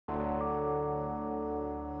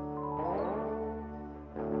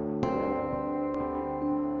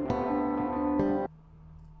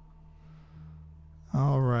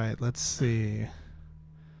let's see.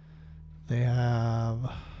 They have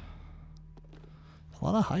a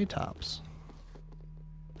lot of high tops.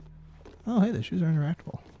 Oh, hey, the shoes are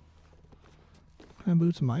interactable. What kind of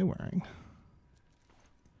boots am I wearing?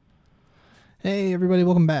 Hey, everybody,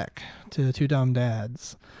 welcome back to Two Dumb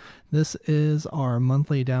Dads. This is our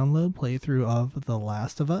monthly download playthrough of The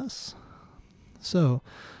Last of Us. So,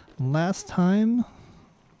 last time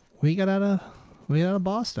we got out of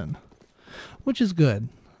Boston, which is good.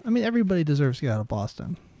 I mean, everybody deserves to get out of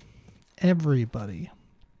Boston. Everybody.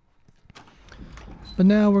 But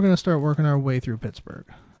now we're going to start working our way through Pittsburgh.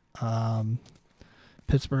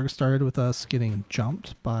 Pittsburgh started with us getting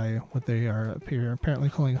jumped by what they are apparently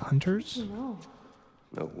calling hunters. No.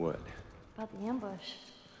 No what? About the ambush.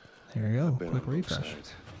 There you go. I've been Quick on both refresh.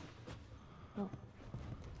 sides. Oh.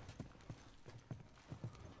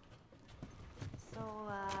 So,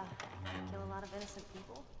 kill a lot of innocent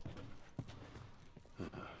people?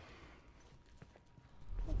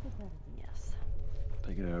 I'll take that as a yes.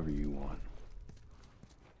 Take it however you want.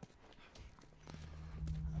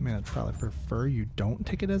 I mean, I'd probably prefer you don't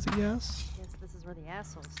take it as a yes. Guess this is where the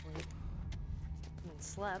assholes sleep. I mean,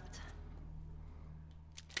 slept.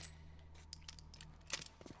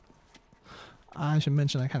 I should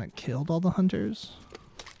mention I kind of killed all the hunters.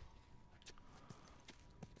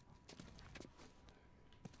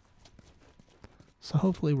 So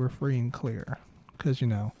hopefully we're free and clear. Because, you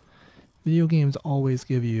know, video games always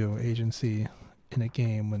give you agency in a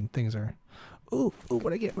game when things are... Ooh,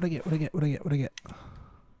 what'd I get?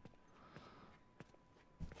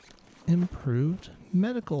 Improved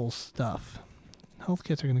medical stuff. Health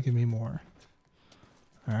kits are going to give me more.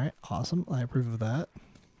 Alright, awesome. I approve of that.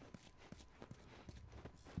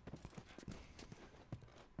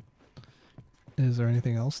 Is there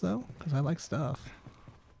anything else, though? Because I like stuff.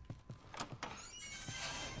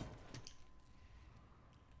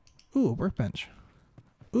 Ooh, a workbench.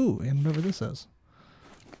 Ooh, and whatever this is.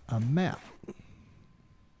 A map.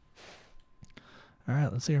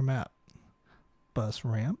 Alright, let's see our map. Bus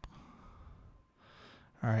ramp.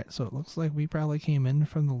 Alright, so it looks like we probably came in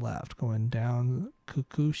from the left, going down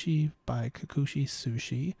Kukushi by Kukushi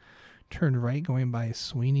Sushi. Turned right going by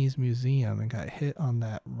Sweeney's Museum and got hit on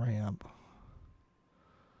that ramp.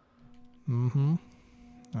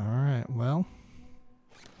 Alright, well.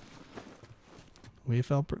 We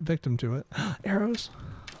fell victim to it. Arrows!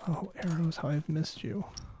 Oh, arrows, how I've missed you.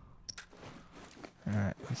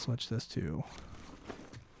 Alright, let's switch this to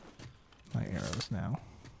my arrows now.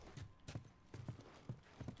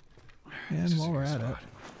 And while we're at it,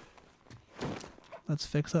 let's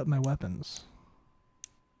fix up my weapons.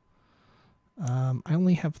 I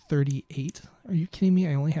only have 38. Are you kidding me?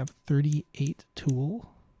 I only have 38 tool.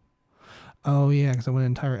 Oh yeah, because I went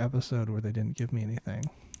an entire episode where they didn't give me anything.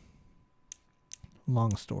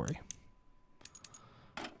 Long story.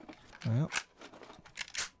 Well.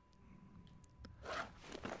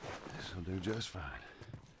 This'll do just fine.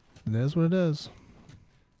 It is what it is.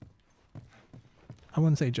 I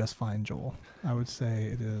wouldn't say just fine, Joel. I would say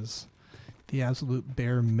it is the absolute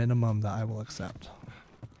bare minimum that I will accept.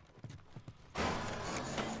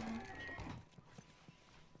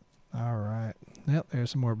 Alright. Yep,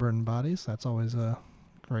 there's some more burned bodies. That's always a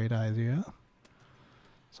great idea.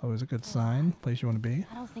 It's always a good sign. Place you want to be.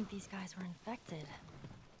 I don't think these guys were infected.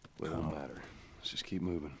 Well, it don't matter. Let's just keep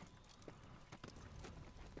moving.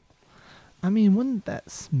 I mean, wouldn't that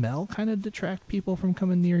smell kind of detract people from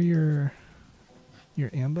coming near your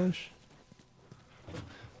ambush?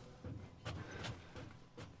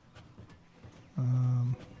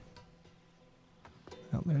 Oh,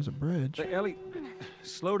 there's a bridge. Hey, Ellie,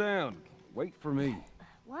 slow down. Wait for me.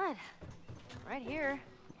 What? Right here.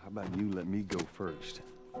 How about you let me go first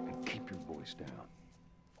and keep your voice down?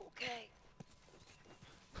 Okay.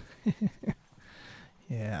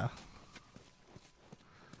 Yeah.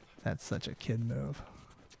 That's such a kid move.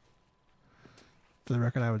 For the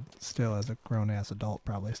record, I would still, as a grown-ass adult,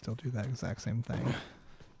 probably still do that exact same thing.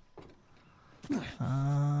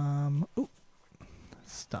 Ooh.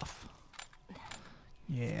 Stuff.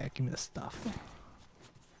 Yeah, give me the stuff.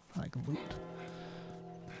 I like loot.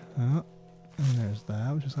 Oh, and there's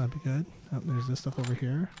that, which is gonna be good. Oh, there's this stuff over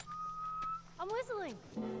here. I'm whistling.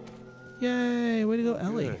 Yay! Way to go,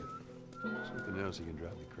 Ellie. Good. Something else you can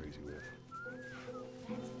drive me crazy with.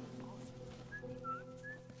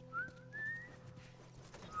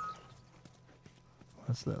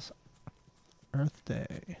 What's this? Earth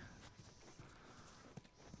Day.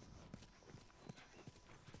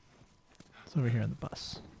 It's over here on the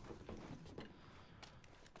bus.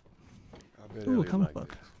 I bet Ooh, a Ellie comic like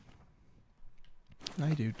book. this.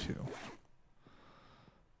 I do too.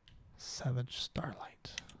 Savage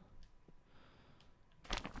Starlight.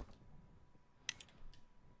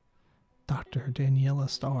 Dr. Daniela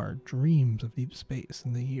Starr dreams of deep space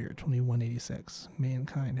in the year 2186.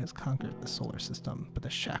 Mankind has conquered the solar system, but the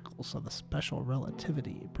shackles of the special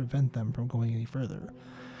relativity prevent them from going any further.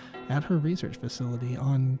 At her research facility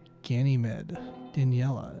on Ganymede,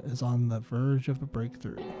 Daniela is on the verge of a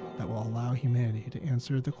breakthrough that will allow humanity to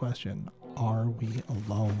answer the question, are we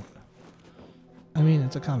alone? I mean,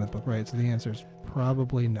 it's a comic book, right? So the answer is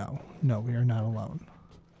probably no. No, we are not alone.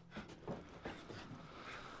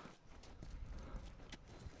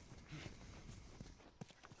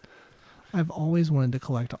 I've always wanted to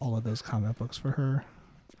collect all of those comic books for her,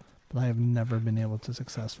 but I have never been able to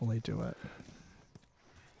successfully do it.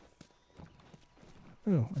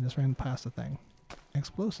 Ooh, I just ran past a thing.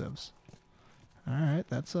 Explosives. Alright,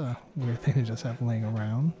 that's a weird thing to just have laying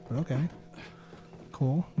around, but okay.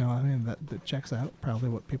 Cool. No, I mean, that checks out. Probably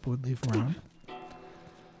what people would leave around.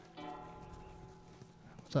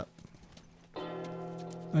 What's up?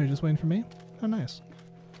 Oh, you're just waiting for me? Oh, nice.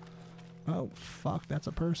 Oh, fuck, that's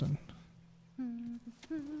a person.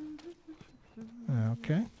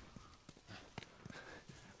 Okay.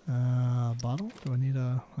 Bottle? Do I need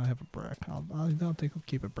a... I have a brick. I'll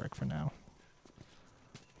keep a brick for now.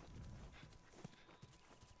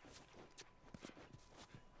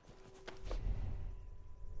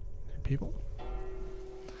 People?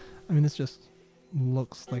 I mean, this just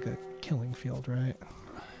looks like a killing field, right?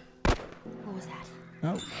 What was that?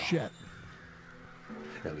 Oh, shit.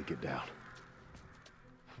 Ellie, get down.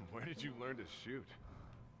 Where did you learn to shoot?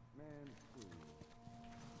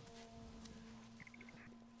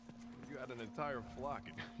 You had an entire flock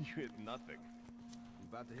and you hit nothing. I'm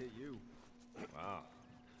about to hit you. Wow.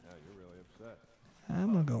 Yeah, you're really upset.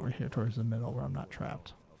 I'm gonna go over here towards the middle where I'm not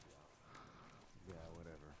trapped. Yeah,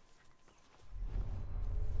 whatever.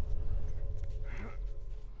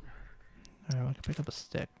 Alright, I can pick up a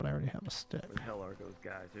stick, but I already have a stick. Where the hell are those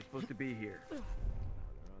guys? They're supposed to be here. They're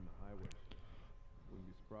on the highway. Wouldn't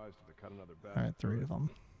be surprised if they cut another batch. Alright, 3 of them.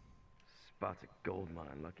 Spot's a gold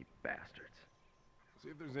mine, lucky bastards. See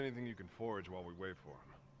if there's anything you can forage while we wait for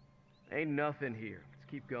them. Ain't nothing here. Let's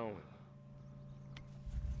keep going.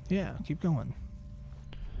 Yeah, keep going.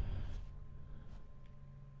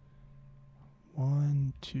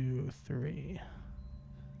 1, 2, 3.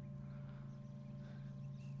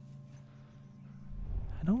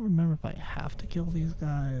 I don't remember if I have to kill these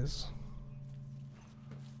guys.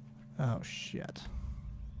 Oh, shit.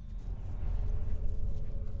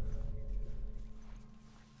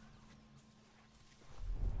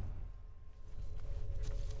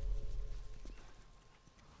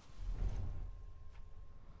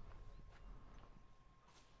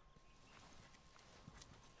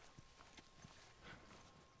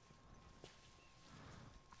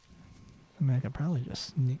 I mean, I could probably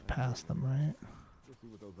just sneak past them, right? We'll see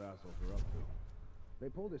what those assholes are up to. They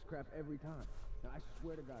pull this crap every time. Now, I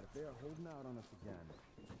swear to God, if they are holding out on us again...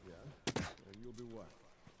 Yeah? And you'll do what?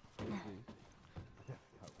 We'll see.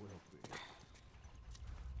 I will see.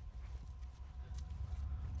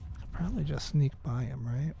 I could probably just sneak by him,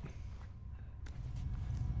 right?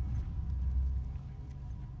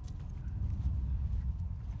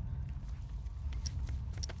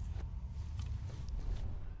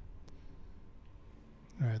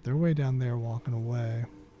 Alright, they're way down there walking away.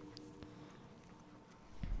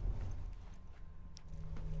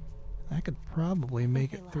 I could probably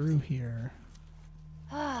make it through here.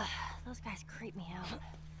 Ah, those guys creep me out.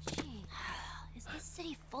 Gee, is this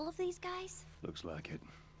city full of these guys? Looks like it.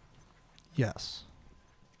 Yes.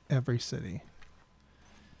 Every city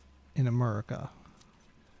in America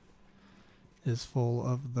is full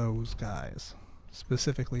of those guys.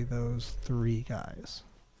 Specifically those 3 guys.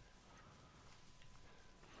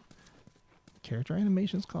 Character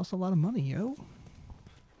animations cost a lot of money, yo.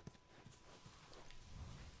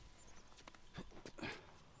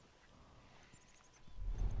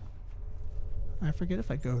 I forget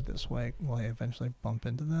if I go this way, will I eventually bump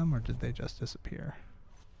into them, or did they just disappear?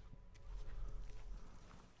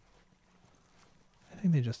 I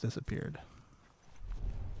think they just disappeared.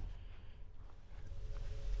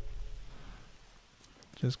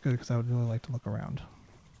 Just good, because I would really like to look around.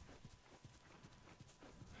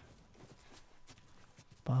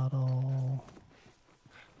 Bottle.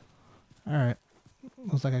 Alright.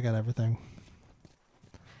 Looks like I got everything.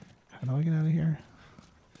 How do I get out of here?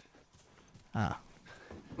 Ah.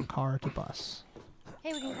 Car to bus.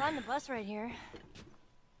 Hey, we can climb the bus right here.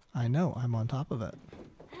 I know, I'm on top of it.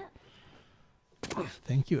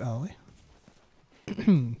 Thank you, Ellie.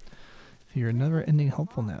 For your never-ending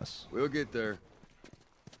helpfulness. We'll get there.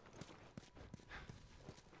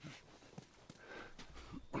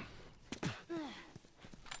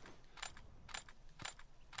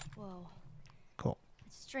 Whoa.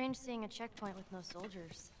 Strange seeing a checkpoint with no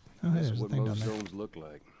soldiers. Oh, hey, This there's is a what thing down most there. zones look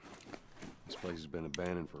like. This place has been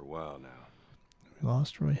abandoned for a while now. We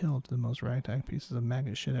lost Roy Hill to the most ragtag pieces of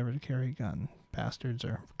maggot shit ever to carry a gun. Bastards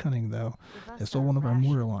are cunning, though. Give They us stole one of our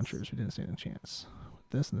mortar rations. launchers. We didn't stand a chance.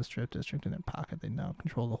 With this and the strip district in their pocket, they now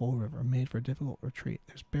control the whole river, made for a difficult retreat.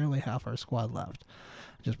 There's barely half our squad left.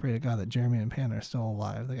 I just pray to God that Jeremy and Pan are still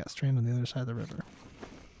alive. They got stranded on the other side of the river.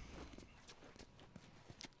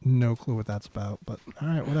 No clue what that's about, but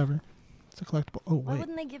alright, whatever. It's a collectible. Oh, Why wait.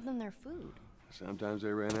 wouldn't they give them their food? Sometimes they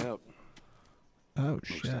ran out. Oh, Most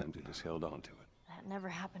shit. times they just held on to it. That never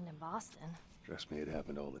happened in Boston. Trust me, it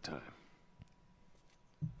happened all the time.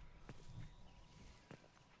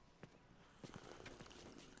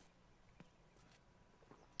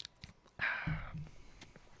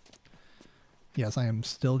 Yes, I am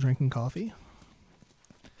still drinking coffee.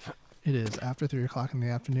 It is after 3 o'clock in the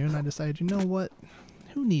afternoon. I decided, you know what?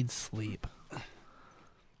 Who needs sleep?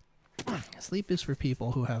 Sleep is for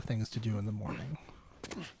people who have things to do in the morning.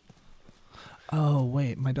 Oh,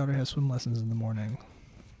 wait. My daughter has swim lessons in the morning.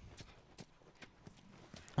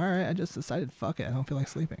 Alright, I just decided, fuck it. I don't feel like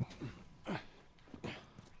sleeping. I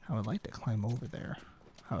would like to climb over there.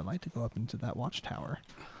 I would like to go up into that watchtower.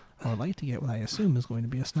 I would like to get what I assume is going to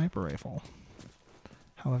be a sniper rifle.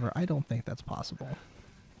 However, I don't think that's possible.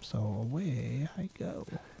 So away I go.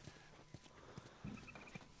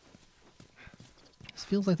 This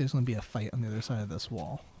feels like there's going to be a fight on the other side of this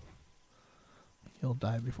wall. He'll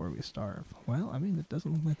die before we starve. Well, I mean, it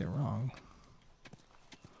doesn't look like they're wrong.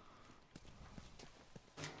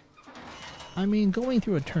 I mean, going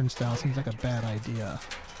through a turnstile seems like a bad idea.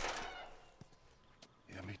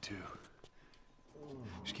 Yeah, me too.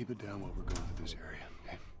 Just keep it down while we're going through this area,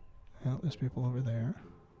 okay? Well, there's people over there.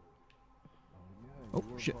 Oh,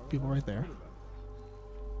 shit, people right there.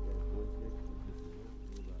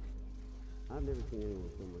 I've never seen anyone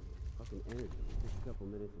with so much fucking energy. Just a couple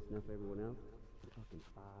minutes to snuff everyone else. Fucking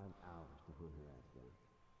 5 hours to hunt her ass down.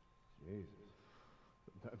 Jesus.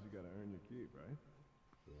 Sometimes you gotta earn your keep, right?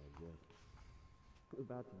 Yeah, I guess. I was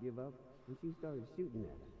about to give up when she started shooting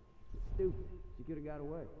at us. It's stupid. She could have got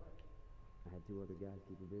away. I had 2 other guys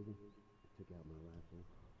keep her busy. I took out my rifle,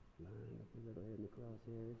 lined up her little head in the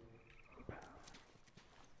crosshairs.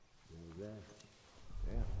 That was that.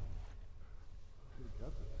 Damn. Pretty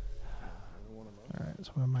tough. Another one of those. Alright,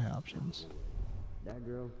 so what are my options? That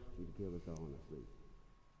girl, she'd kill us all in her sleep.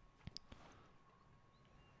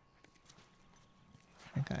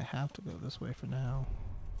 I think I have to go this way for now.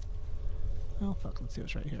 Oh, fuck, let's see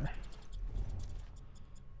what's right here.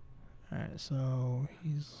 Alright, so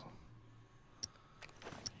he's...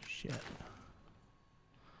 Shit.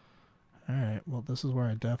 Alright, well this is where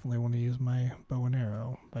I definitely want to use my bow and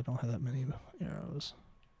arrow, but I don't have that many arrows.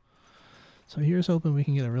 So here's hoping we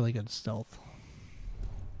can get a really good stealth.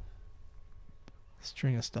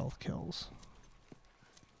 String of stealth kills.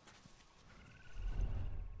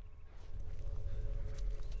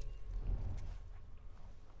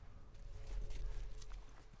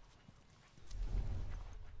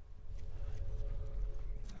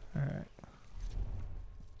 Alright.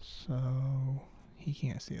 So he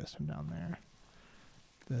can't see us from down there.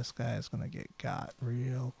 This guy is gonna get got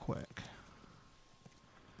real quick.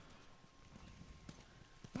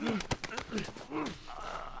 There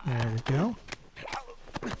we go.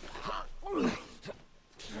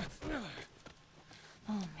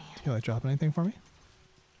 Oh man. You like drop anything for me?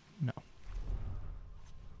 No.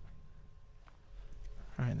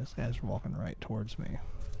 Alright, this guy's walking right towards me.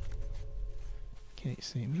 Can he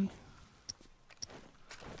see me?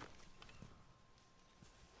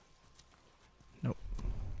 Nope.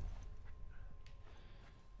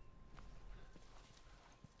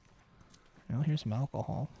 Well, here's some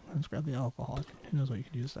alcohol. Let's grab the alcohol. Who knows what you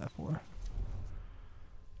could use that for?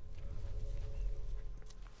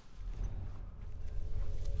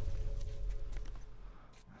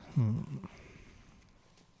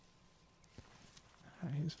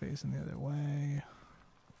 Alright, he's facing the other way.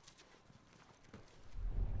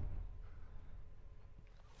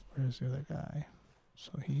 Where's the other guy?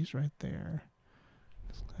 So he's right there.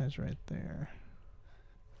 This guy's right there.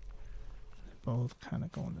 They're both kind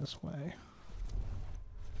of going this way.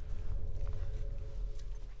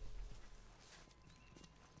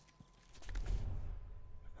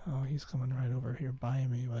 Oh, he's coming right over here by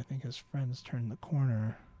me, but I think his friend's turned the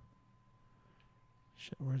corner.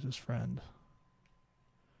 Shit, where's his friend?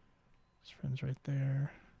 His friend's right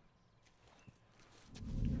there.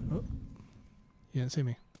 Oh, you didn't see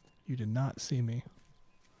me. You did not see me.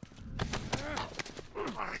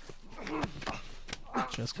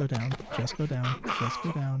 Just go down. Just go down. Just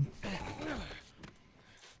go down.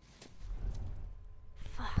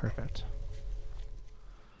 Fuck. Perfect.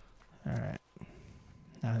 Alright.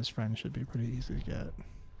 Now his friend should be pretty easy to get.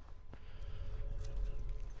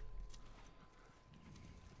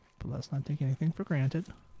 But let's not take anything for granted.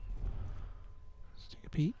 Let's take a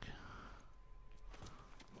peek.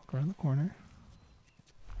 Look around the corner.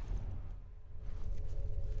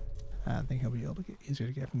 I think he'll be able to get easier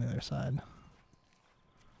to get from the other side.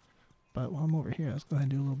 But while I'm over here, let's go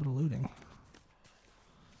ahead and do a little bit of looting.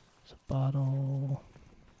 There's a bottle.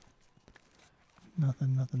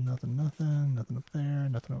 Nothing, nothing, nothing, nothing. Nothing up there,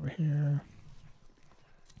 nothing over here.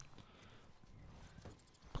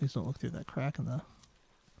 Please don't look through that crack in the...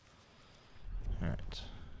 Alright.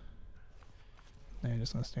 Now you're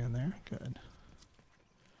just going to stand there? Good.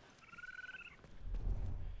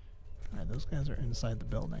 Alright, those guys are inside the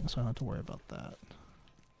building, so I don't have to worry about that.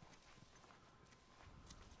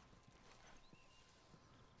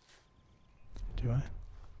 Do I?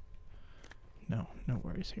 No, no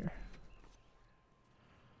worries here.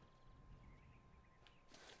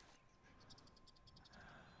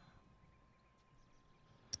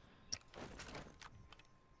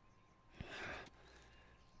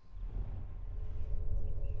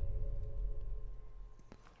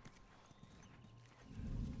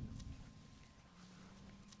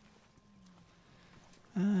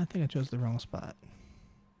 I think I chose the wrong spot.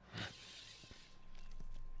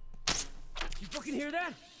 You fucking hear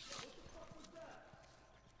that?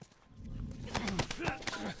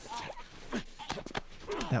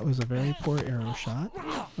 That was a very poor arrow shot,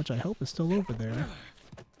 which I hope is still over there.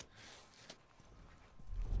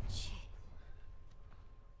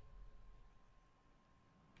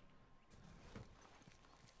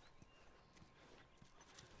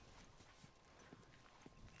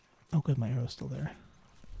 Oh good, my arrow's still there.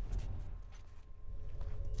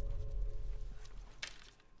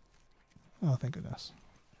 Oh, thank goodness.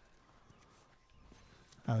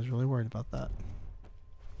 I was really worried about that.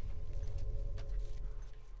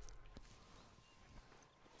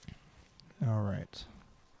 Alright.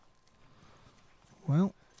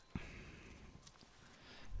 Well,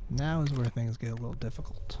 now is where things get a little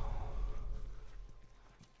difficult.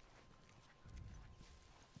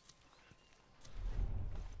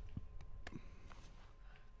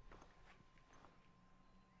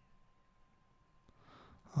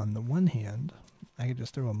 On the one hand, I could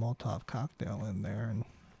just throw a Molotov cocktail in there and...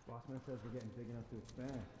 Bossman says we're getting big enough to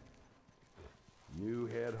expand. New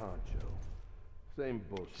head honcho. Same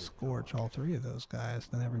bullshit. Scorch all three of those guys,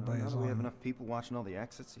 then everybody's Now that we have on. enough people watching all the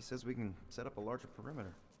exits, he says we can set up a larger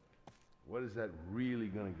perimeter. What is that really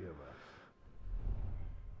gonna give us?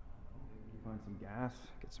 Find some gas,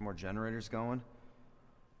 get some more generators going.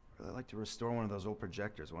 Really like to restore one of those old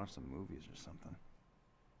projectors, watch some movies or something.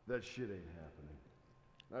 That shit ain't happening.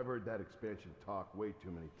 I've heard that expansion talk way too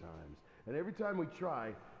many times. And every time we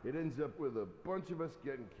try, it ends up with a bunch of us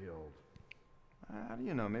getting killed. How do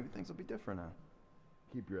you know? Maybe things will be different now.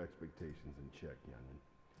 Keep your expectations in check, youngin'.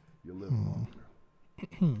 You'll live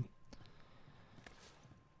longer.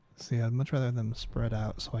 See, I'd much rather them spread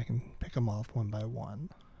out so I can pick them off one by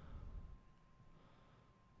one.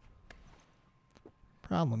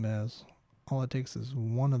 Problem is, all it takes is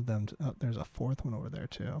one of them to... Oh, there's a fourth one over there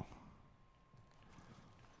too.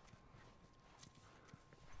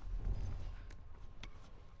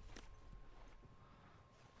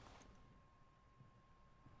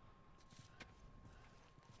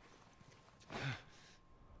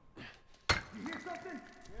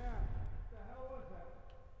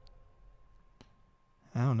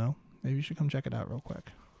 I don't know. Maybe you should come check it out real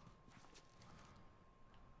quick.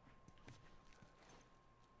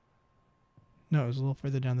 No, it was a little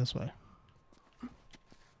further down this way.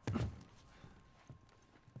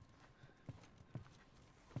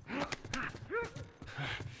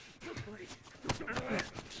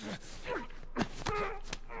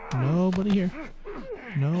 Nobody here.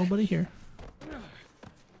 Nobody here.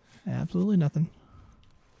 Absolutely nothing.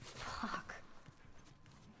 Fuck.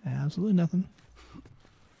 Absolutely nothing.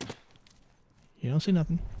 You don't see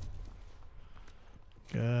nothing.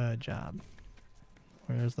 Good job.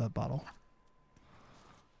 Where's that bottle?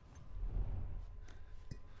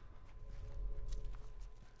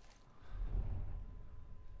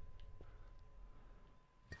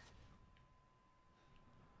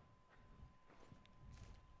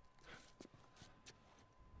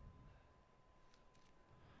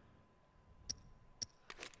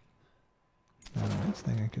 Now the next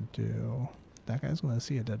thing I could do... That guy's going to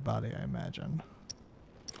see a dead body, I imagine.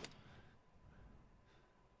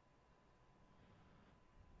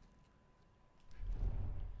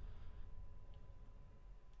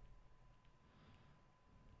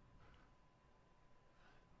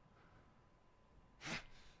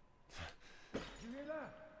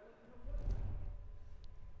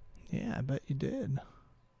 Yeah, I bet you did.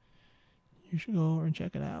 You should go over and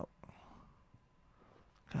check it out.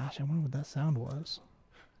 Gosh, I wonder what that sound was.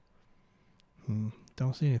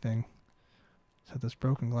 Don't see anything. Except this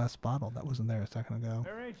broken glass bottle that wasn't there a second ago.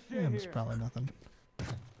 There ain't shit Yeah, it's here. probably nothing.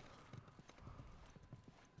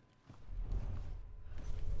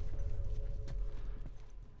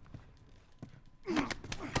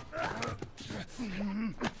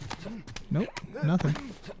 Nope, nothing.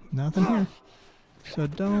 Nothing here. So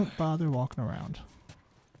don't bother walking around.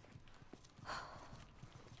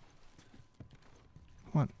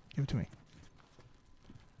 Come on, give it to me.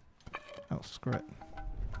 Oh, screw it.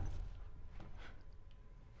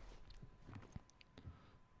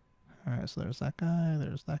 Alright, so there's that guy,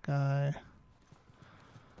 there's that guy.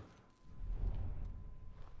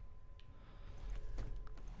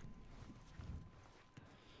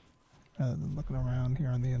 Rather than looking around here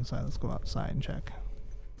on the inside, let's go outside and check.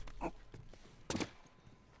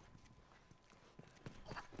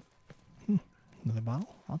 Another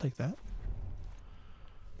bottle? I'll take that.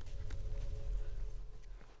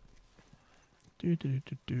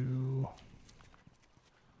 Do.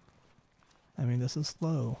 I mean, this is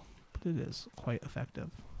slow, but it is quite effective.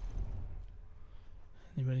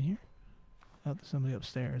 Anybody here? Oh, there's somebody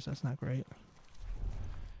upstairs. That's not great.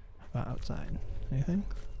 How about outside? Anything?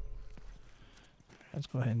 Let's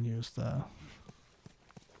go ahead and use the...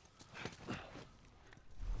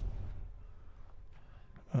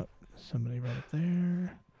 Oh, somebody right up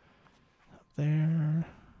there. Up there.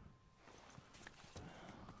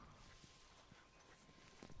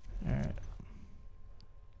 Alright.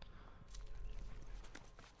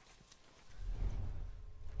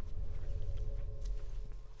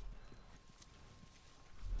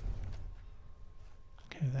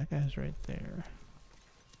 Okay, that guy's right there.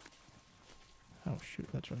 Oh shoot,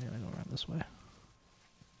 that's right, I gotta go around this way.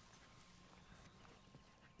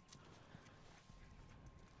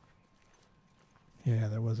 Yeah,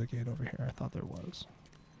 there was a gate over here. I thought there was.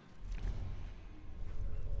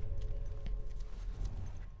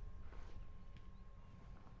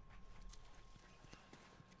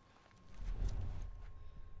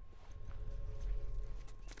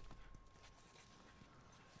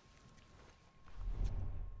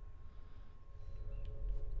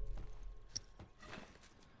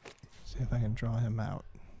 See if I can draw him out.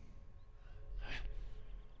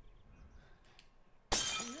 You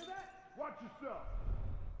hear that? Watch yourself.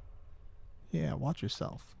 Yeah, watch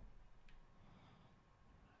yourself.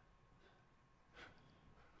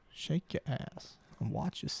 Shake your ass and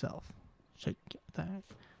watch yourself. Shake that.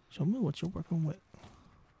 Show me what you're working with.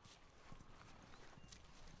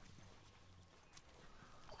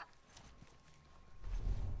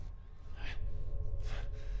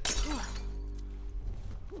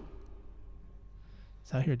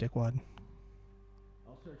 It's out here, dickwad.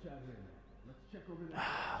 I'll search out here. Let's check over there.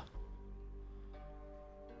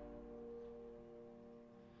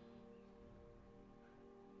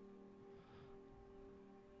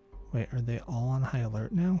 Wait, are they all on high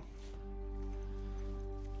alert now?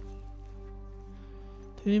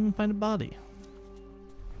 Didn't even find a body.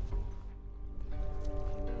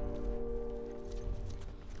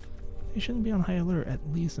 They shouldn't be on high alert at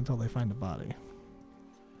least until they find a body.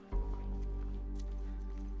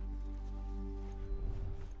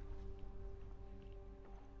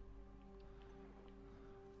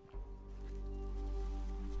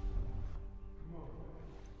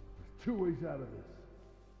 There's two ways out of this.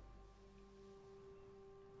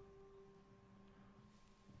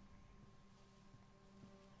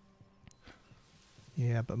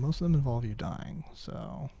 Yeah, but most of them involve you dying,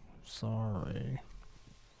 so sorry.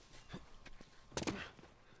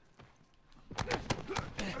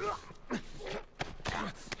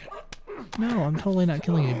 No, I'm totally not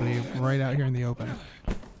killing anybody right out here in the open.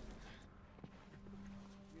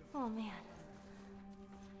 Oh man.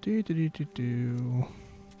 Do.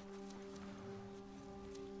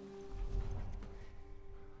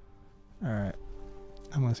 Alright.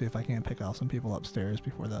 I'm gonna see if I can't pick off some people upstairs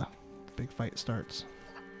before the big fight starts.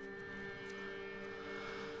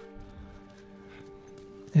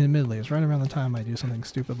 And admittedly, it's right around the time I do something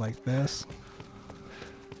stupid like this.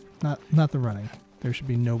 Not the running. There should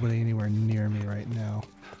be nobody anywhere near me right now.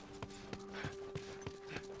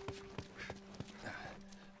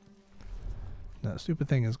 The stupid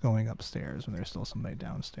thing is going upstairs when there's still somebody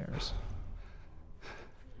downstairs.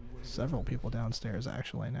 Several people downstairs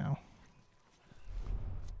actually now.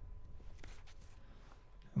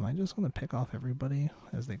 Am I just going to pick off everybody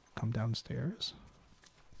as they come downstairs?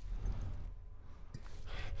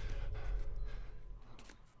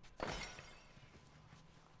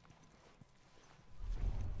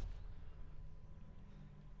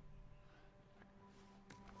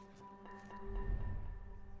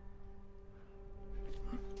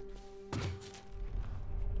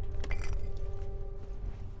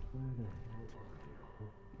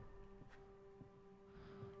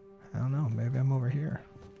 I don't know. Maybe I'm over here.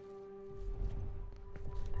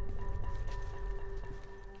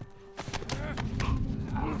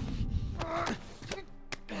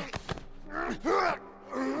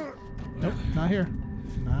 Nope, not here.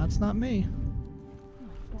 No, it's not me.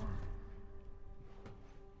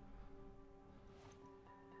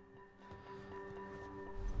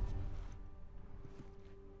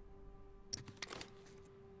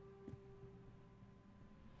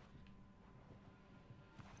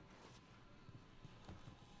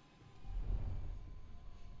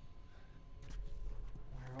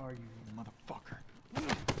 Where are you, you motherfucker?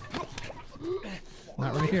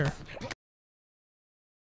 Not right here.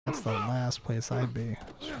 That's the last place I'd be.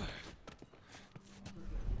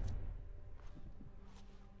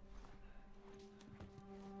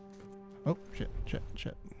 Oh, shit.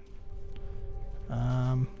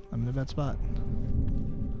 I'm in a bad spot.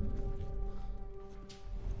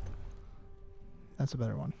 That's a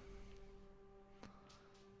better one.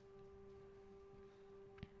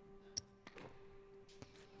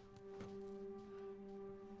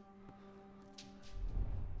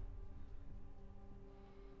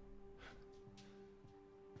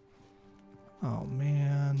 Oh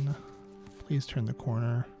man. Please turn the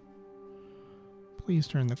corner. Please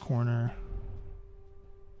turn the corner.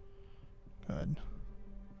 Good.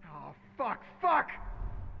 Oh, fuck!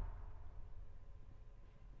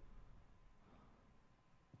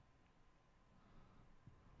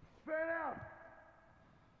 Fan out!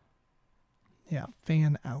 Yeah,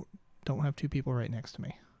 fan out. Don't have two people right next to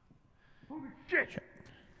me. Holy shit!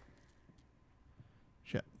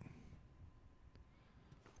 Shit.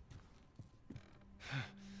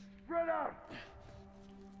 Spread out!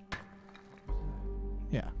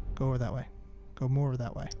 Yeah, go over that way. Go more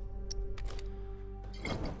that way.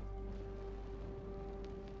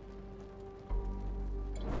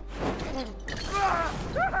 Oh,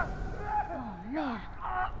 man.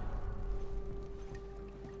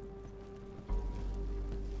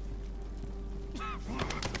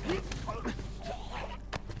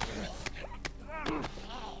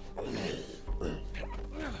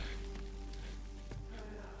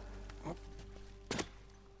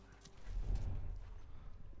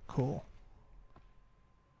 Cool.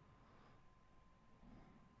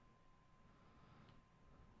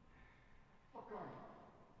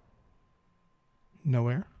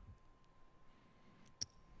 Nowhere.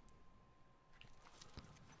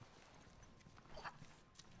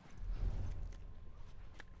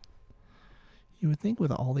 You would think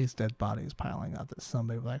with all these dead bodies piling up that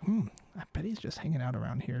somebody would be like, I bet he's just hanging out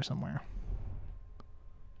around here somewhere.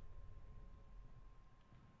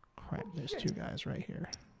 Crap, there's two guys right here.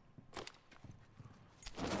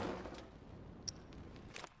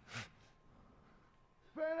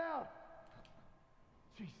 Fan out!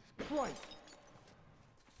 Jesus Christ!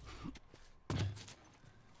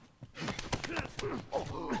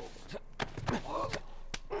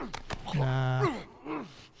 Nah.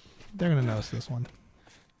 They're gonna notice this one.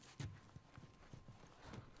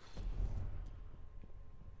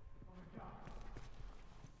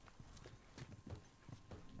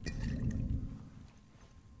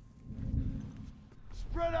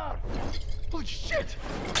 Spread out! Holy shit!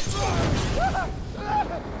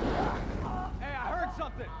 Hey, I heard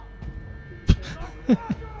something!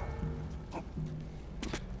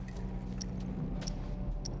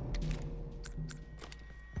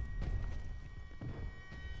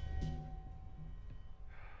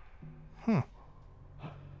 Huh.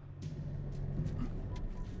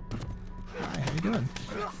 Hi, how you doing?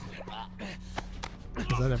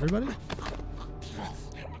 Is that everybody? Did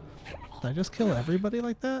I just kill everybody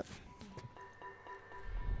like that?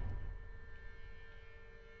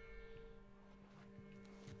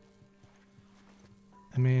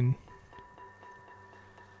 I mean,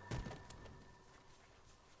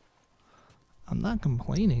 I'm not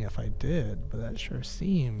complaining if I did, but that sure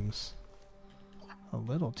seems a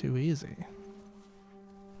little too easy.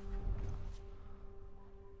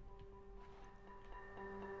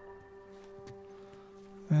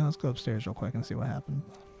 Well, let's go upstairs real quick and see what happened.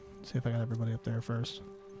 See if I got everybody up there first.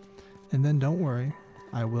 And then don't worry,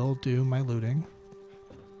 I will do my looting.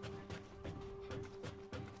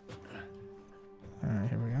 Alright,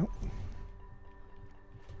 here we go.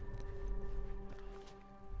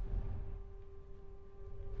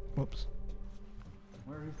 Whoops.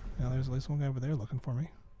 Where is Now there's at least one guy over there looking for me.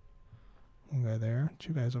 One guy there,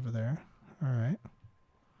 two guys over there. Alright.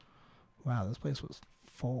 Wow, this place was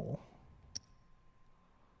full.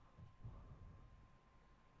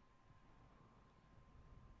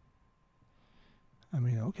 I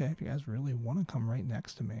mean, okay, if you guys really want to come right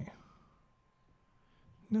next to me.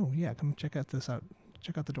 No, yeah, come check out this out.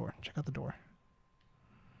 Check out the door. Check out the door.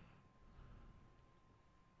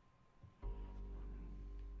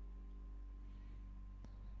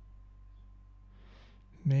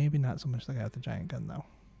 Maybe not so much the guy with the giant gun, though.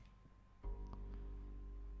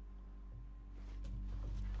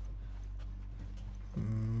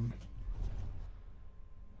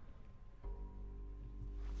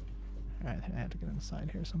 Alright, I have to get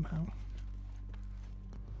inside here somehow.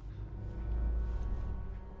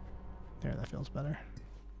 There, that feels better.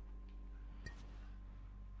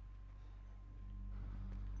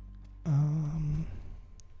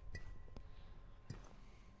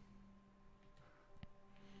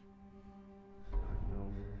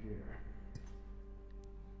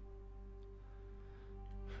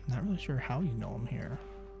 Not really sure how you know I'm here.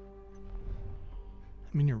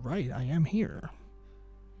 I mean, you're right, I am here.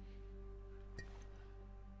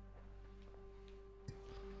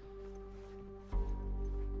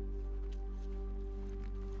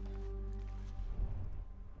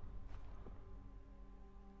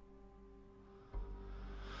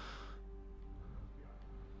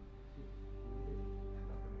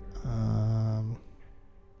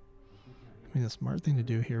 I mean, the smart thing to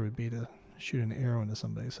do here would be to shoot an arrow into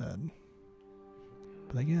somebody's head.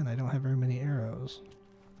 But again, I don't have very many arrows.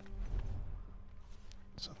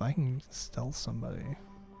 So if I can stealth somebody...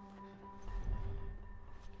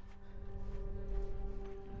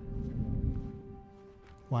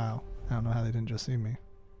 Wow, I don't know how they didn't just see me.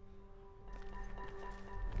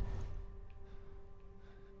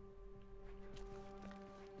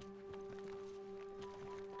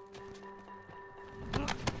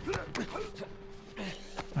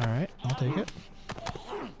 Alright, I'll take it.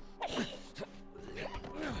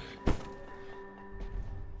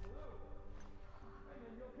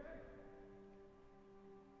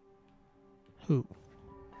 Who?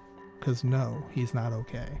 Because no, he's not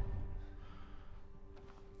okay.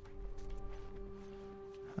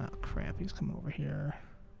 Oh crap, he's coming over here.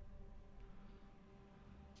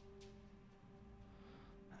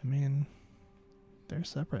 I mean, they're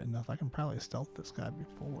separate enough. I can probably stealth this guy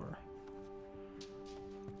before.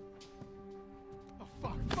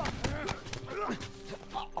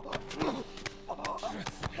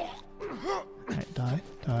 Alright, die,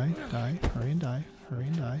 hurry and die, hurry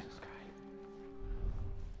and die.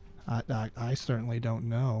 I certainly don't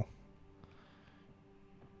know.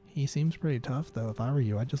 He seems pretty tough though. If I were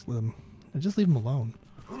you, I'd just leave him alone.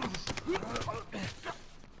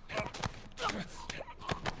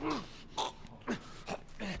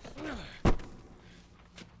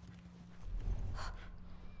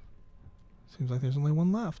 Seems like there's only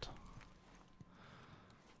one left.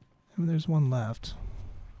 And there's one left.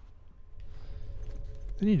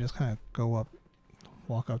 Then you just kind of go up,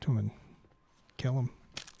 walk up to him and kill him.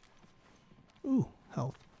 Ooh,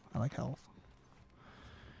 health. I like health.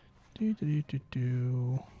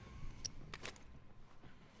 Do.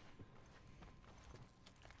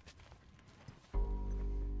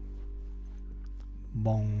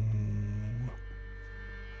 Bong.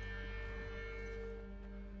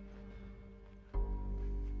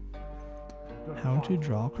 How to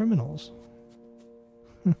draw criminals.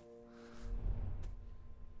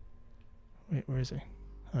 Wait, where is he?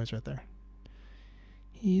 Oh, he's right there.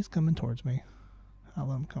 He's coming towards me. I'll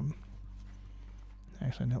let him come.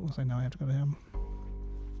 Actually, no, it looks like now I have to go to him.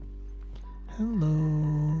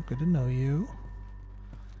 Hello, good to know you.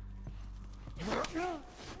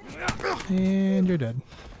 And you're dead.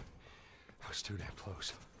 I was too damn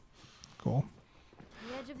close. Cool.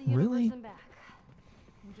 The edge of the universe and back.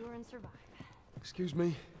 Endure and survive. Excuse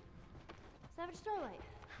me? Savage Starlight.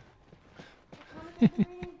 Comic I've been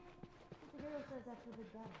reading? The hero says after the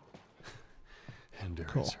battle. Endure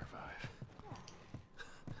Cool. and survive.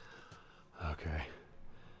 Okay.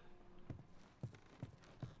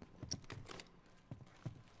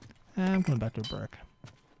 I'm going back to a brick.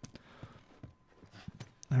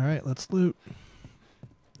 Alright, let's loot.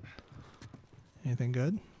 Anything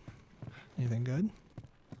good? Anything good?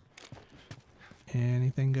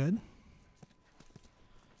 Anything good?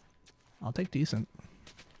 I'll take decent.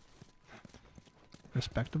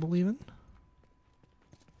 Respectable even?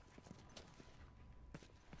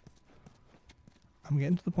 I'm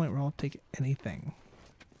getting to the point where I'll take anything.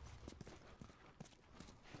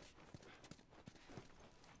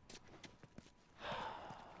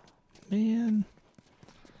 Man,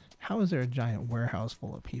 how is there a giant warehouse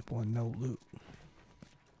full of people and no loot?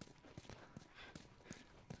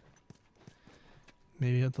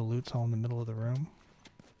 Maybe the loot's all in the middle of the room.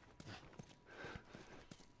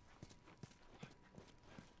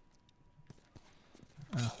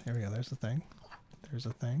 Oh, here we go. There's the thing. There's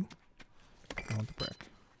a thing. I want the brick.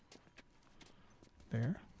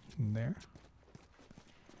 There. And there.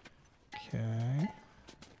 Okay.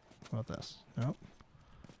 What about this? Nope.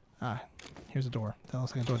 Ah, here's a door. That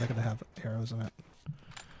looks like a door that could have arrows in it.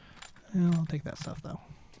 Well, I'll take that stuff though.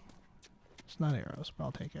 It's not arrows, but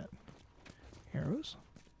I'll take it. Arrows?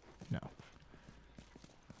 No.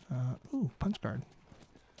 Ooh, punch card.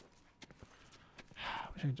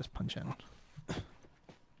 Wish I could just punch in.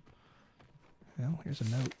 Well, here's a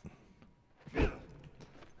note.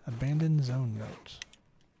 Abandoned zone note.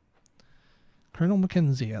 Colonel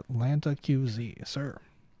Mackenzie, Atlanta QZ. Sir,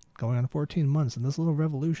 going on 14 months and this little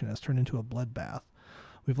revolution has turned into a bloodbath.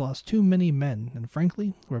 We've lost too many men, and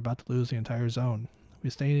frankly, we're about to lose the entire zone. If we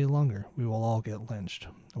stay any longer, we will all get lynched.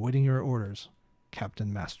 Awaiting your orders,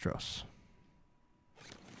 Captain Mastros.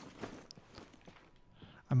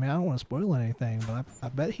 I mean, I don't want to spoil anything, but I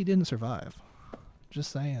bet he didn't survive.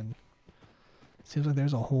 Just saying. Seems like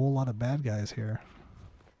there's a whole lot of bad guys here.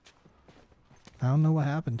 I don't know what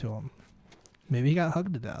happened to him. Maybe he got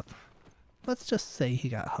hugged to death. Let's just say he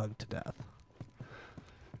got hugged to death.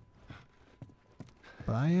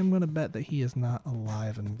 But I am going to bet that he is not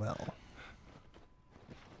alive and well.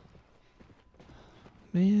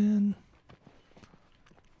 Man.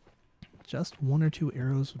 Just 1 or 2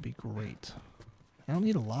 arrows would be great. I don't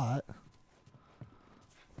need a lot.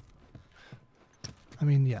 I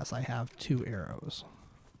mean, yes, I have 2 arrows.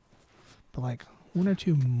 But like 1 or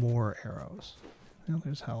 2 more arrows. Well,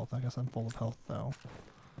 there's health. I guess I'm full of health though.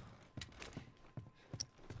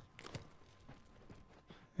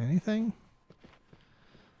 Anything?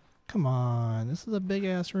 Come on, this is a big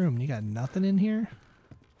ass room. You got nothing in here?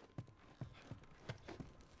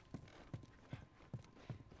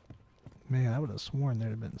 Man, I would have sworn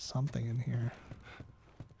there'd have been something in here.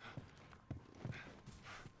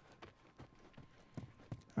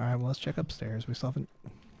 Alright, well, let's check upstairs. We still haven't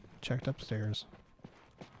checked upstairs.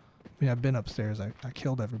 I mean, I've been upstairs. I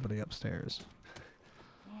killed everybody upstairs.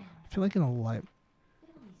 Man, I feel like in a light. look at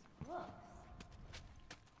all these books.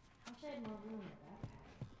 I wish I had more room in the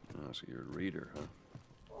backpack. Oh, so you're a reader, huh?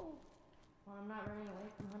 Oh, when I'm not running away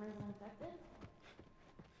from hunters and infected?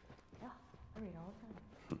 Yeah, I read all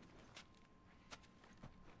the time.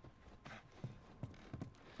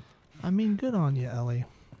 I mean, good on you, Ellie.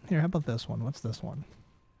 Here, how about this one? What's this one?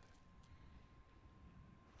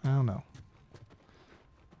 I don't know.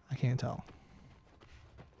 I can't tell.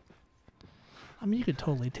 I mean, you could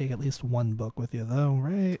totally take at least 1 book with you, though,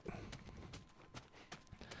 right?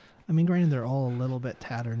 I mean, granted, they're all a little bit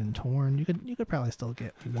tattered and torn. You could probably still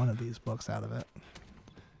get 1 of these books out of it.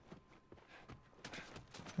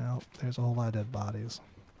 Well, there's a whole lot of dead bodies.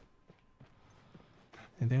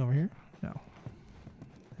 Anything over here? No.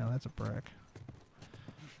 No, that's a brick.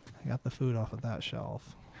 I got the food off of that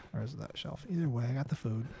shelf. Or is it that shelf? Either way, I got the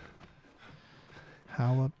food.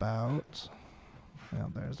 How about...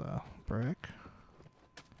 Well, there's a brick.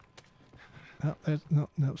 Oh, there's...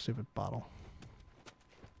 No, stupid bottle.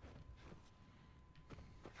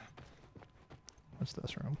 What's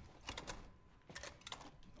this room?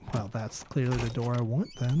 Well, that's clearly the door I want,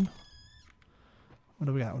 then. What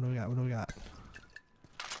do we got? What do we got? What do we got?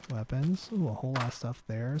 Weapons. Ooh, a whole lot of stuff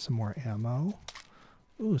there. Some more ammo.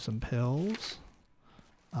 Ooh, some pills.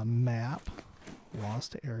 A map.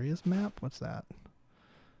 Lost areas map? What's that?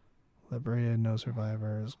 Liberated, no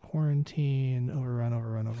survivors. Quarantine. Overrun,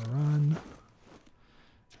 overrun, overrun.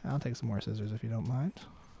 I'll take some more scissors if you don't mind.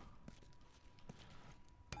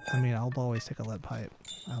 I mean, I'll always take a lead pipe.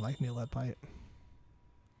 I like me a lead pipe.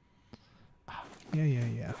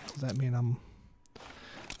 Yeah. Does that mean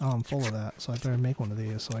I'm full of that? So I better make one of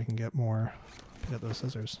these so I can get more. Pick up those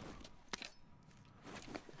scissors.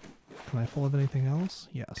 Am I full of anything else?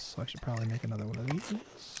 Yes, so I should probably make another one of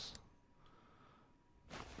these.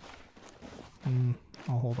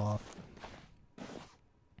 I'll hold off.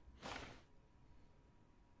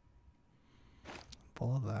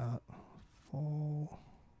 Full of that. Full.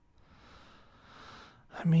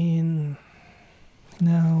 I mean,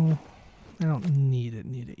 no, I don't need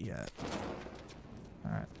it yet.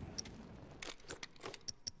 Alright.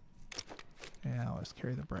 Yeah, I'll just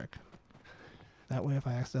carry the brick. That way if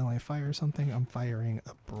I accidentally fire something, I'm firing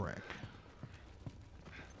a brick.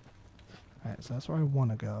 Alright, so that's where I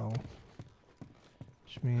want to go.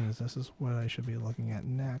 Which means this is what I should be looking at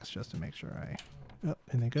next, just to make sure I... Oh,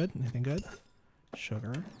 anything good? Anything good?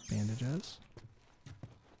 Sugar. Bandages.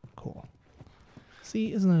 Cool.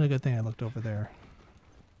 See, isn't it a good thing I looked over there?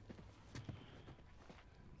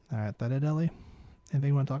 Alright, that it, Ellie? Anything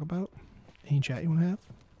you want to talk about? Any chat you want to have?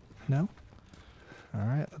 No?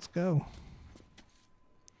 Alright, let's go.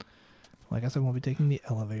 Like I said, we'll be taking the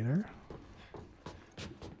elevator.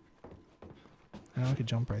 I know I could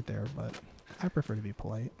jump right there, but I prefer to be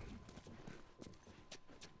polite.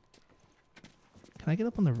 Can I get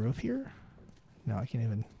up on the roof here? No, I can't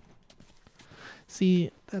even.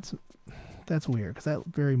 See, that's weird, because that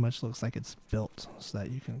very much looks like it's built so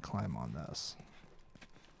that you can climb on this.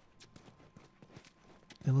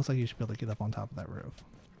 It looks like you should be able to get up on top of that roof.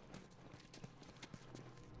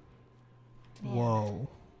 Man. Whoa.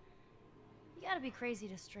 You gotta be crazy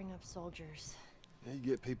to string up soldiers. Yeah, you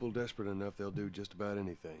get people desperate enough, they'll do just about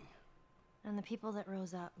anything. And the people that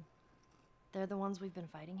rose up, they're the ones we've been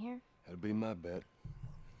fighting here? That'd be my bet.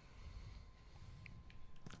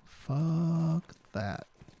 Fuck that.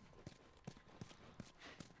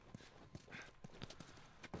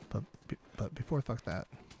 But before fuck that.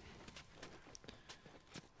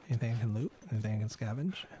 Anything I can loot? Anything I can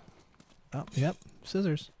scavenge? Oh, yep.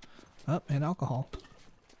 Scissors. Oh, and alcohol.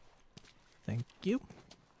 Thank you.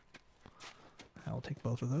 I'll take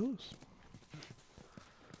both of those.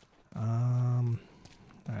 Alright, I'm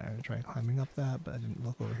gonna try climbing up that, but I didn't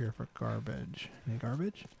look over here for garbage. Any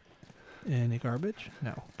garbage? Any garbage?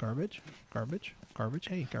 No. Garbage? Garbage? Garbage?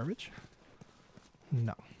 Hey, garbage?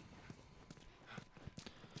 No.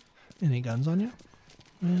 Any guns on you?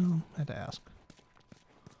 Well, I had to ask.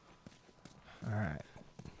 Alright.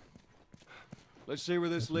 Let's see where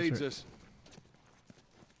this leads us.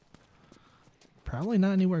 Probably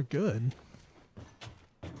not anywhere good.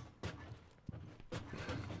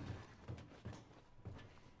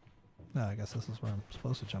 No, I guess this is where I'm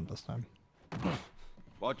supposed to jump this time.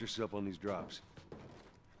 Watch yourself on these drops.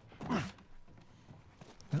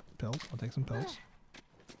 Yep, pills. I'll take some pills.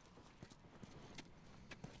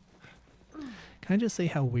 Can I just say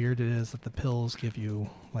how weird it is that the pills give you,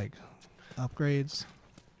 like, upgrades?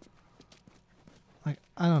 Like,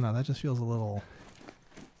 I don't know, that just feels a little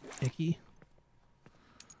icky.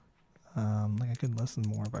 Like I could listen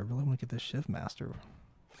more, but I really want to get this Shiv Master.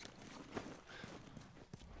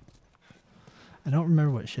 I don't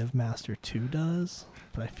remember what Shiv Master 2 does,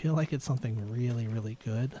 but I feel like it's something really, really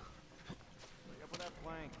good. Up with that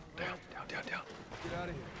plank. Down. Get out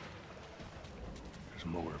of here. There's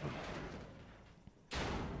more of them.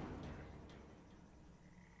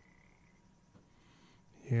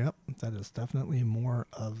 Yep, that is definitely more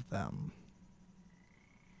of them.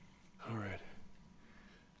 All right.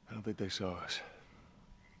 I don't think they saw us.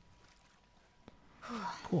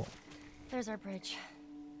 Cool. There's our bridge.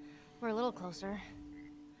 We're a little closer.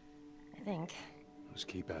 I think. Let's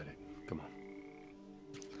keep at it. Come on.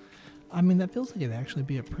 I mean, that feels like it'd actually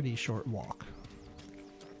be a pretty short walk.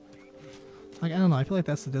 Like, I don't know, I feel like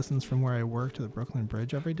that's the distance from where I work to the Brooklyn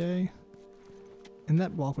Bridge every day. And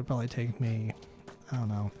that walk would probably take me, I don't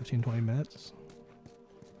know, 15, 20 minutes.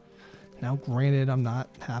 Now, granted, I'm not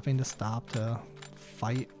having to stop to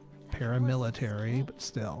fight paramilitary, but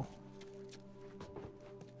still.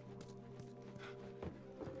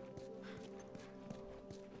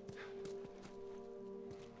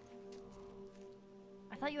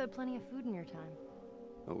 I thought you had plenty of food in your time.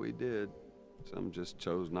 Oh, we did. Some just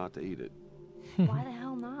chose not to eat it. Why the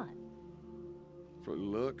hell not? For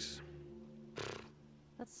looks.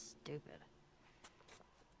 That's stupid.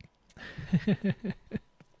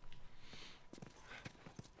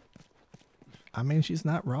 I mean, she's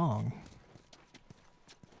not wrong.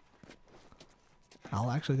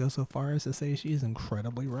 I'll actually go so far as to say she's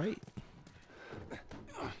incredibly right.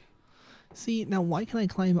 See, now why can I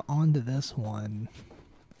climb onto this one?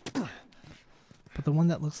 But the one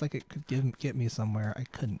that looks like it could get me somewhere, I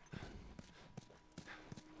couldn't.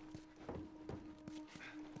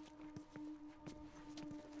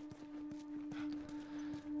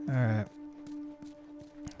 Alright.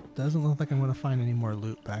 Doesn't look like I'm going to find any more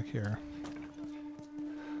loot back here.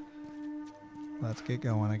 Let's get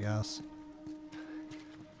going, I guess.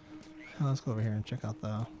 Let's go over here and check out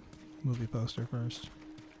the movie poster first.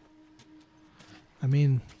 I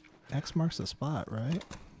mean, X marks the spot, right?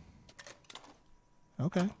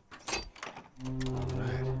 Okay.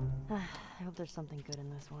 I hope there's something good in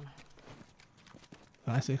this one.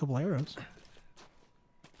 I see a couple arrows.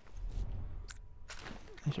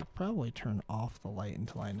 I should probably turn off the light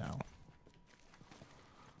until I know.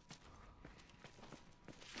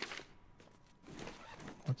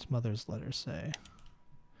 What's Mother's letter say?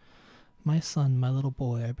 My son, my little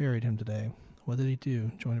boy, I buried him today. What did he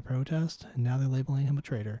do? Join a protest? And now they're labeling him a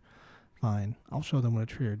traitor. Fine, I'll show them what a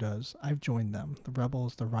traitor does. I've joined them. The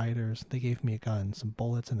rebels, the rioters, they gave me a gun, some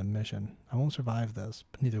bullets, and a mission. I won't survive this,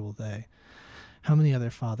 but neither will they. How many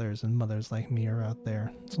other fathers and mothers like me are out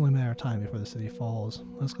there? It's only a matter of time before the city falls.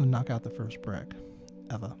 Let's go knock out the first brick.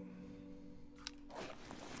 Eva.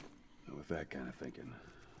 With that kind of thinking,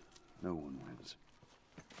 no one wins.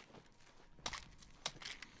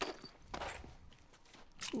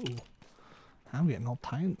 Ooh. I'm getting all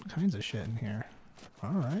kinds of shit in here.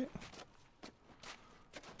 Alright.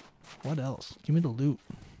 What else? Give me the loot.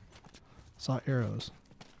 Saw arrows.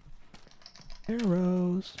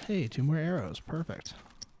 Arrows! Hey, 2 more arrows. Perfect.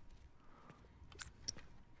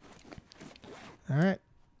 Alright.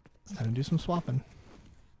 It's time to do some swapping.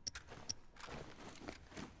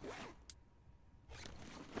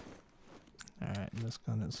 Alright, this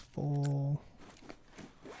gun is full.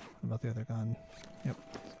 What about the other gun? Yep.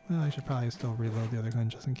 Well, I should probably still reload the other gun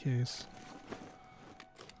just in case.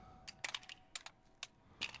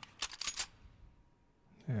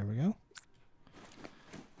 There we go.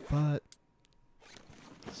 But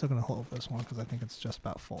still gonna hold this one because I think it's just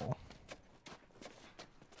about full.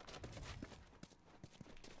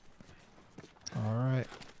 Alright.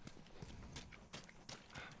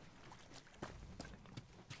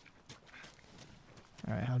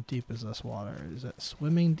 Alright, how deep is this water? Is it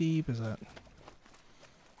swimming deep? Is it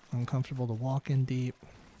uncomfortable to walk in deep?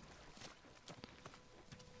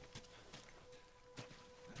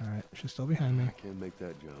 Alright, she's still behind me. Can't make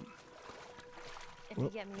that jump. If you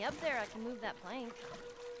get me up there, I can move that plank.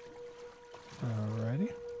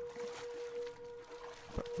 Alrighty.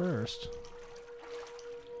 But first,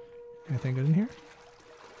 anything good in here?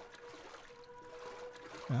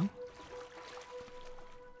 No?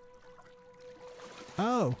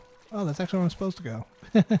 Oh! Oh, that's actually where I'm supposed to go.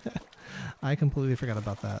 I completely forgot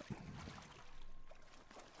about that.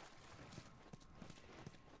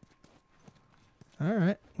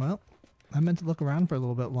 Alright, well, I meant to look around for a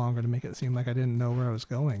little bit longer to make it seem like I didn't know where I was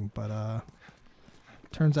going, but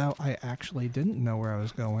turns out I actually didn't know where I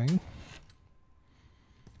was going.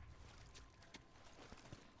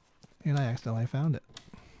 And I accidentally found it.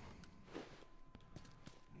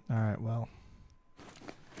 Alright, well,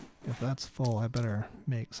 if that's full, I better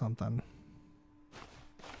make something.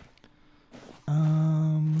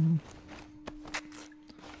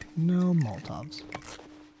 No Molotovs.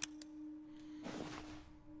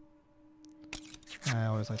 I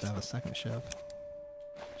always like to have a second ship,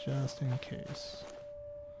 just in case.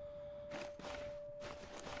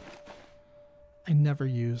 I never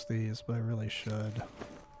use these, but I really should.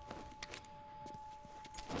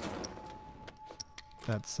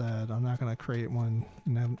 That said, I'm not going to create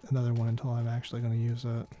another one until I'm actually going to use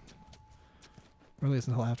it. Or at least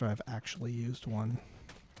until after I've actually used one.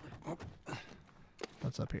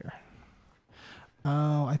 What's up here?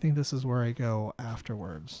 Oh, I think this is where I go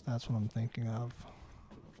afterwards. That's what I'm thinking of.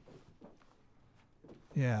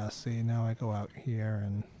 Yeah, see, now I go out here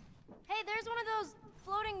and... Hey, there's one of those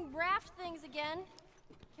floating raft things again.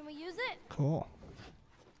 Can we use it? Cool.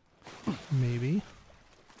 Maybe.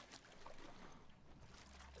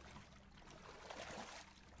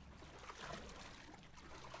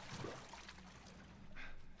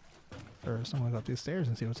 First, I'm gonna go up these stairs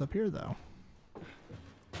and see what's up here, though.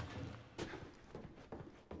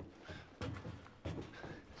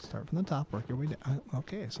 Start from the top, work your way down.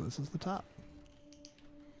 Okay, so this is the top.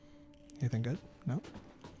 Anything good? No?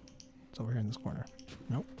 It's over here in this corner.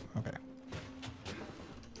 Nope. Okay.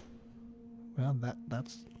 Well,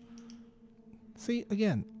 that's... See,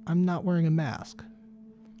 again, I'm not wearing a mask.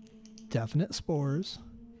 Definite spores.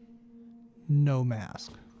 No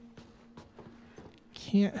mask.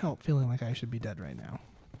 Can't help feeling like I should be dead right now.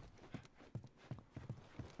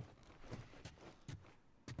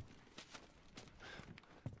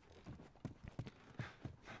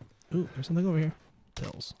 Ooh, there's something over here.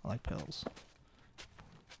 Pills. I like pills.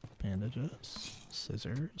 Bandages.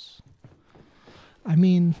 Scissors. I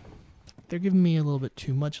mean, they're giving me a little bit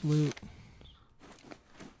too much loot.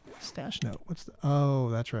 Stash note. What's the... Oh,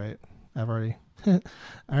 that's right. I've already... I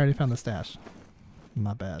already found the stash.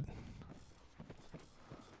 My bad.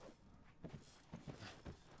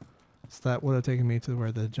 So that would have taken me to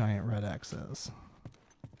where the giant red X is.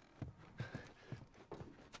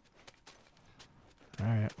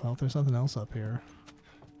 Alright, well, if there's something else up here.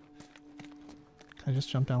 Can I just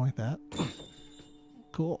jump down like that?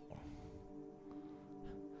 Cool.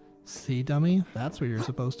 See, dummy? That's where you're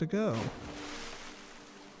supposed to go.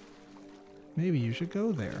 Maybe you should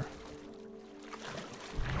go there.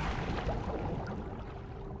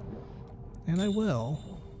 And I will.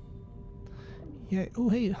 Yeah. Oh,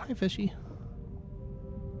 hey. Hi, fishy.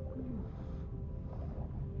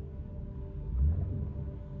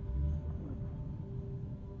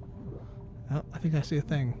 Oh, I think I see a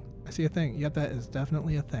thing. I see a thing. Yep, that is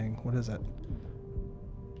definitely a thing. What is it?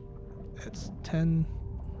 It's 10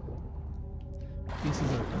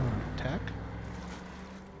 pieces of tech.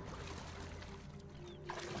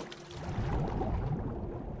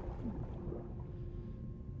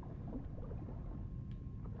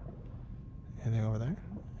 Anything over there?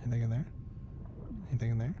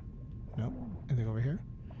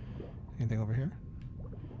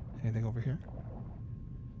 over here?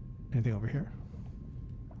 Anything over here?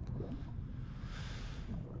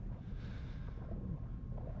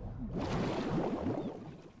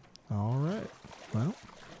 All right. Well.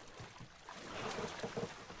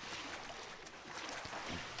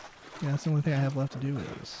 Yeah, that's the only thing I have left to do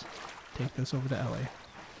is take this over to Ellie.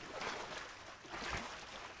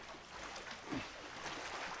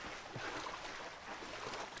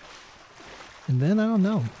 And then, I don't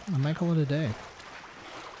know. I might call it a day.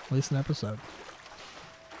 At least an episode.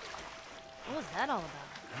 What was that all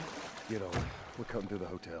about? Get over. We're cutting through the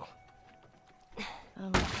hotel.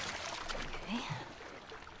 Okay.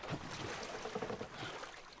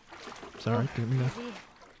 Sorry, didn't mean to Easy.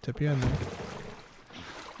 tip you in there.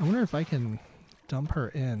 I wonder if I can dump her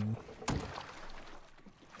in.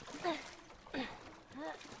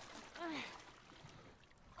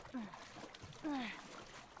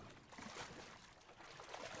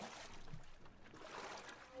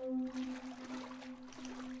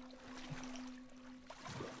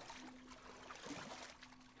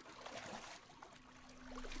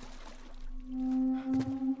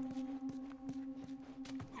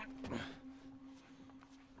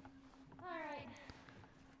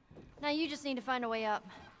 Now you just need to find a way up.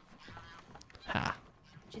 Ha.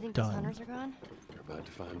 Do you think Done. these hunters are gone? We're about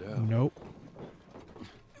to find out. Nope.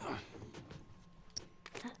 Of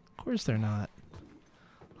course they're not.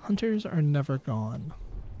 Hunters are never gone.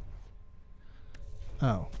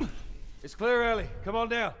 Oh. It's clear, Ellie. Come on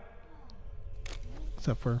down.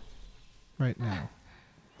 Except for right now.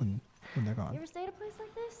 When they're You gone. ever stayed at a place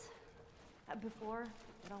like this? Before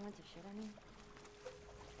it all went to shit, I mean?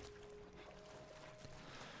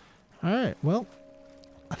 Alright, well,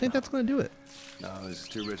 I think that's going to do it. No, this is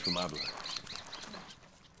too rich for my blood.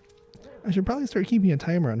 I should probably start keeping a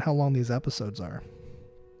timer on how long these episodes are.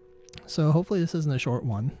 So hopefully this isn't a short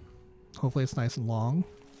one. Hopefully it's nice and long.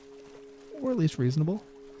 Or at least reasonable.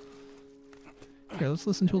 Here, let's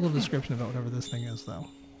listen to a little description about whatever this thing is, though.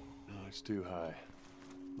 No, it's too high.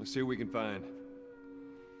 Let's see what we can find.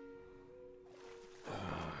 Oh,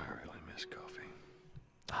 I really miss coffee.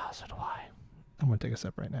 Ah, so do I. I'm going to take a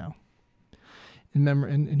sip right now.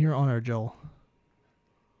 In your honor, Joel.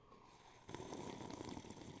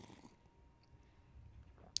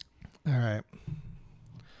 All right.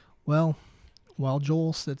 Well, while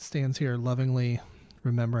Joel stands here lovingly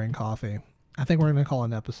remembering coffee, I think we're going to call it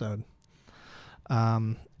an episode.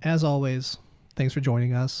 As always, thanks for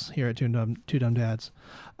joining us here at Two Dumb Dads.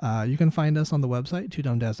 You can find us on the website,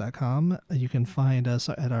 twodumbdads.com. You can find us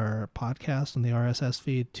at our podcast on the RSS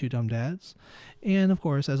feed, Two Dumb Dads. And of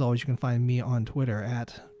course, as always, you can find me on Twitter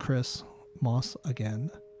at Chris Moss again.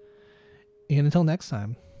 And until next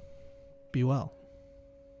time, be well.